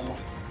always just.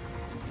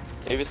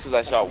 Maybe it's because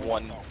I shot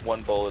one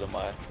bullet in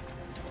my.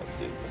 Let's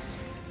see.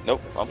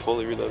 Nope, I'm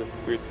fully reloaded.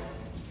 Weird.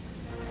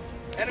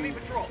 Enemy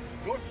patrol.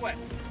 Northwest.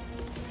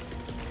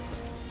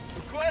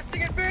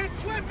 Requesting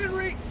advanced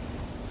weaponry.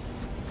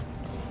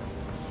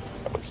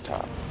 Oh, it's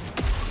time.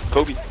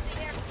 Kobe.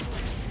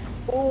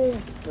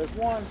 Boom! There's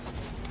one.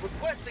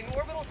 Requesting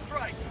orbital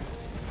strike.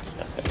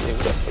 It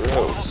was up the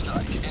road. Orbital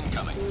strike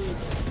incoming.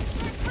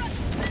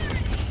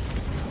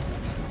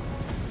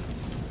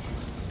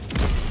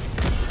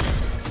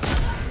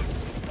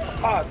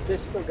 Ah,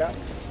 this still got me.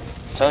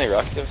 I'm telling you,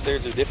 rocket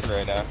upstairs are different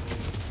right now.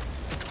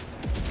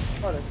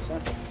 Oh, there's a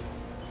sample.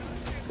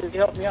 Did he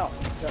help me out?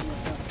 Got me a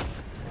sample.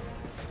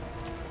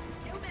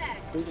 New mag.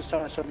 He's just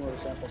trying to show me where the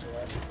samples are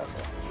at. That's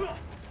all.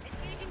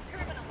 Engaging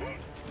terminal.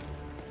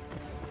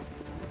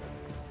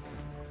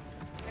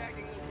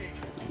 Tagging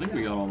location. I think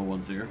we got all the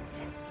ones here.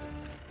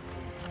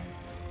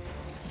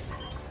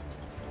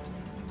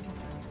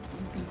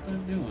 What is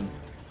that doing?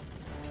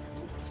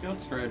 What's Scout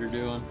Strider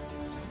doing?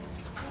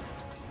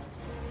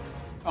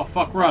 Oh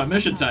fuck, we're on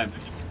mission time.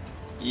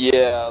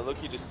 Yeah,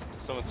 look, you just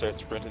someone started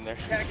sprinting there.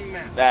 Tagging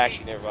map. Nah,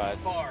 actually, never mind.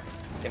 Far.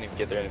 Can't even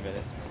get there in a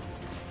minute.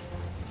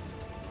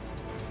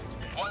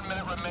 1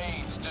 minute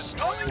remains.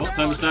 Destroy Well,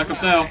 time to stack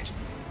up now.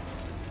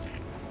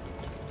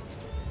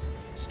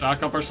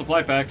 Stock up our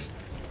supply packs.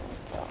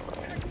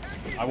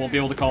 I won't be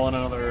able to call in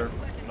another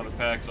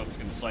pack, so I'm just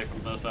gonna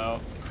siphon this out.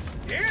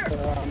 Here.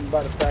 I'm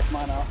about to back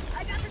mine out.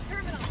 I got the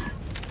terminal.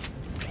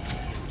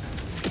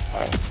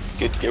 Alright,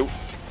 good to go.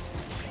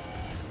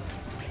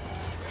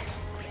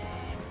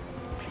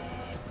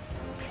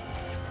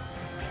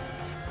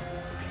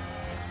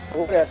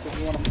 Oh, yes, if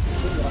you want to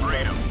see what I'm doing.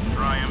 Freedom,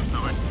 triumphs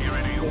over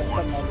tyranny Yeah, or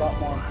something a lot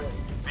more important.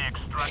 the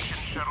extraction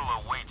shuttle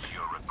awaits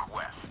your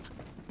request.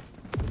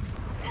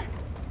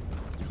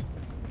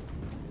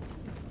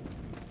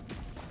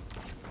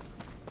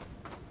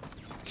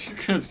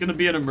 It's gonna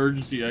be an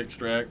emergency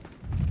extract.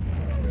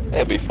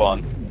 That'd be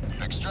fun.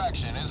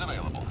 Extraction is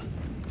available.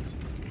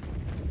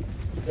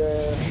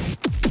 Yeah.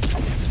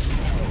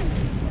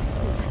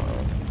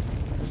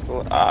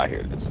 Here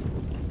it is.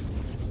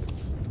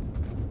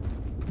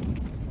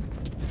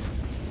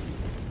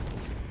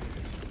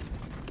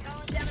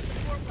 Calling down a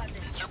support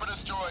weapon. Super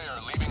destroyer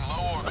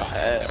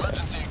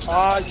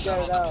Oh, you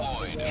got it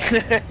out.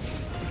 Yeah.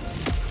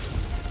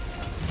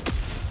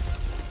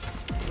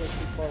 Way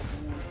too far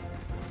from me.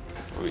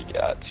 We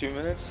got 2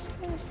 minutes?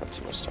 That's not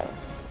too much time.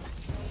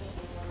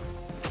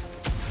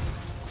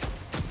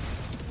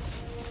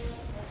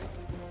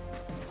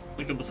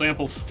 Look at the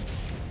samples.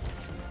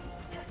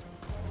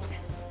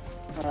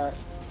 Alright.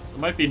 There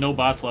might be no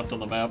bots left on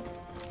the map.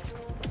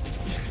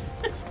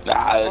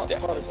 Nah, there's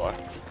definitely more.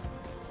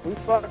 We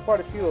fought quite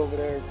a few over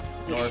there.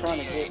 Just North. trying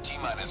to ETA get.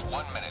 T-minus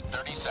 1 minute,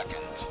 30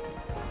 seconds.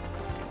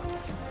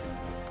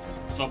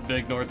 Something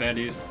big north and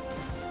east.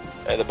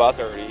 Hey, the bots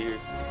are already here.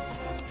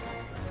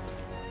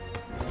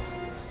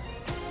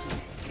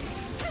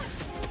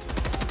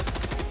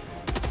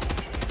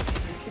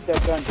 Keep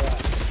that gun down.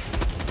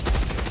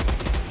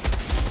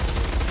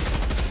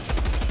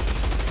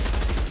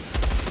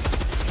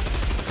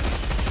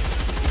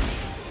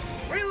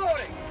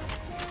 Reloading!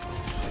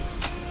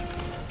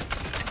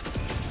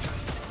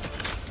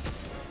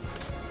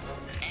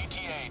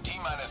 ETA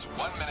T-minus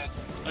 1 minute.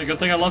 Hey, good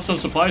thing I left some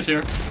supplies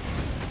here.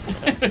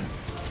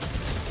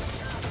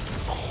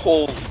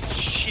 Holy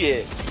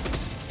shit.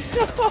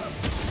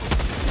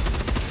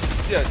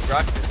 Yeah, it's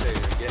rocket destroyer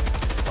again.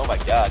 Oh my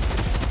god.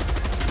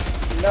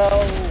 No.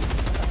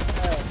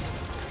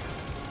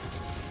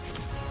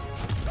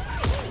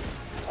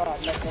 Oh,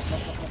 no.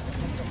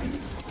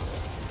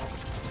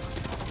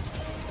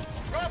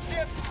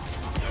 Dropship!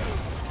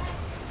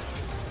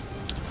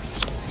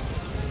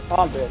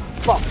 I'm dead.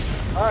 Fuck.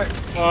 Alright,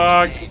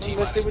 Fuck.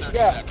 let's see what you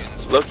got.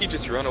 Loki,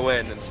 just run away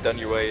and then stun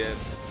your way in.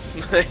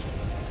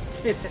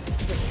 There's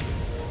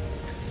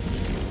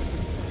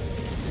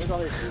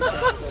only a few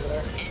seconds over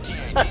there.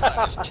 ETA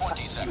T-minus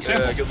 20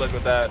 seconds. Good luck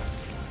with that.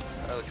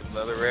 Look at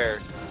another rare.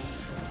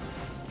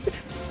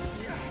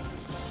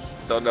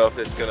 Don't know if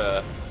it's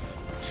gonna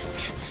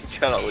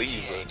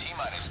leave. ETA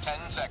T-minus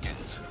 10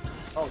 seconds.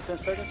 Oh, 10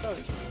 seconds? Oh,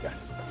 yeah.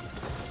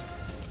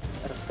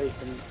 I have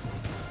faith in you.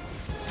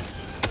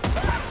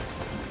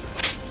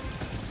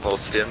 Little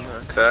stim,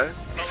 okay.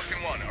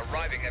 Pelican 1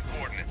 arriving at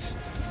coordinates.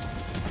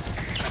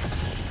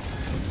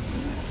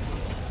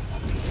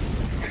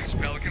 This is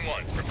Pelican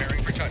 1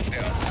 preparing for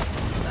touchdown.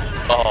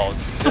 Oh,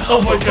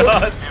 Oh my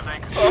god.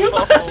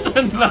 That's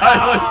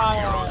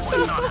annihilation.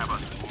 Would not have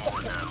us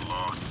forward that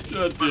long.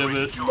 God damn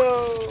it.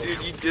 No.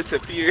 dude, you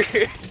disappear.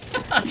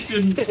 I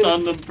didn't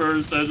stun them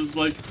first. I just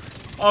like,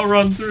 I'll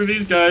run through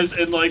these guys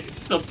in like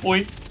the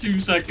 0.2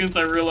 seconds.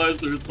 I realized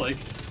there's like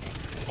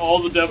all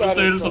the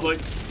devastators. I'm like,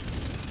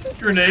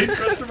 grenade?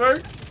 Question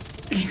mark?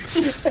 Dude,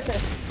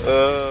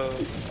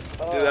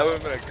 that would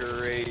have been a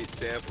great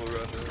sample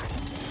run.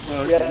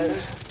 Yeah, it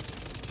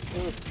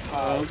was That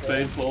hard. was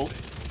painful.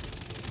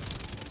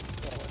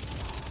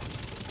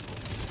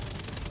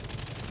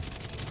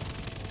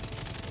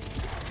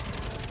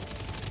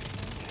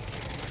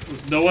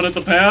 There's no one at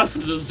the pass?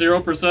 It's just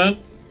 0%?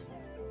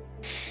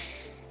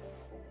 Is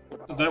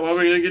that why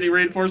we're gonna get any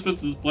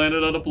reinforcements? Is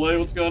Planet on a play?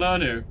 What's going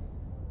on here?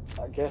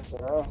 I guess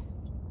so.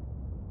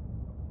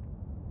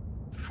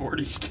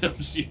 40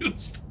 stems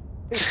used.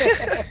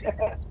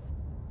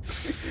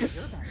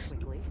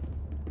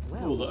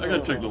 Hold on, I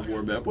gotta check the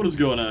war map. What is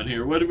going on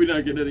here? Why did we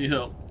not get any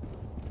help?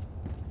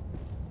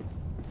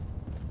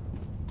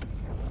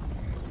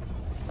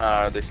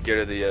 They're scared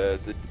of the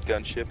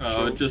gunship.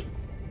 Oh, it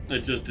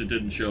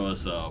didn't show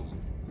us the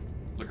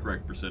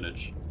correct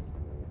percentage.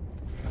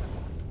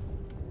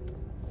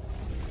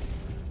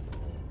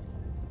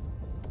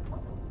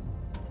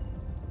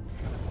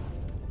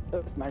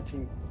 That's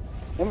 19.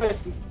 Or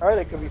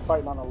they could be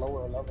fighting on a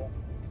lower level.